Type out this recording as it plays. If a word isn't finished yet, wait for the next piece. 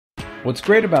What's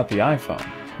great about the iPhone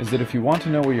is that if you want to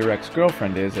know where your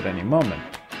ex-girlfriend is at any moment,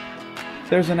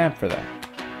 there's an app for that.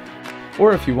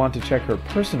 Or if you want to check her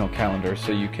personal calendar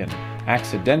so you can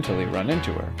accidentally run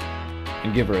into her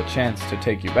and give her a chance to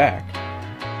take you back,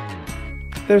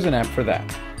 there's an app for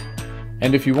that.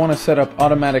 And if you want to set up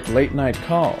automatic late-night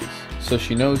calls so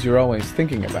she knows you're always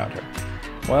thinking about her,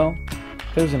 well,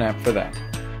 there's an app for that.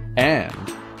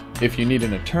 And if you need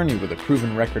an attorney with a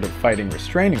proven record of fighting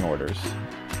restraining orders,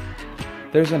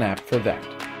 there's an app for that.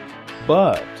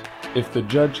 But if the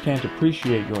judge can't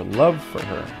appreciate your love for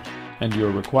her and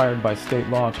you're required by state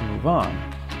law to move on,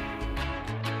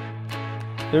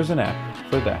 there's an app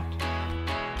for that.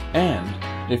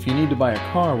 And if you need to buy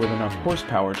a car with enough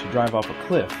horsepower to drive off a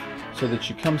cliff so that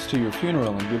she comes to your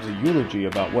funeral and gives a eulogy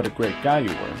about what a great guy you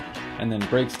were, and then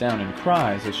breaks down and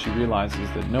cries as she realizes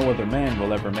that no other man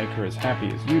will ever make her as happy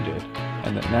as you did,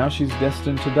 and that now she's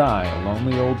destined to die a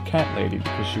lonely old cat lady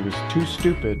because she was too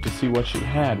stupid to see what she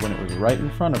had when it was right in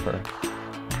front of her,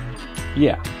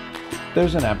 yeah,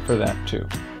 there's an app for that too.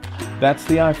 That's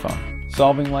the iPhone,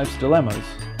 solving life's dilemmas,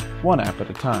 one app at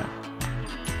a time.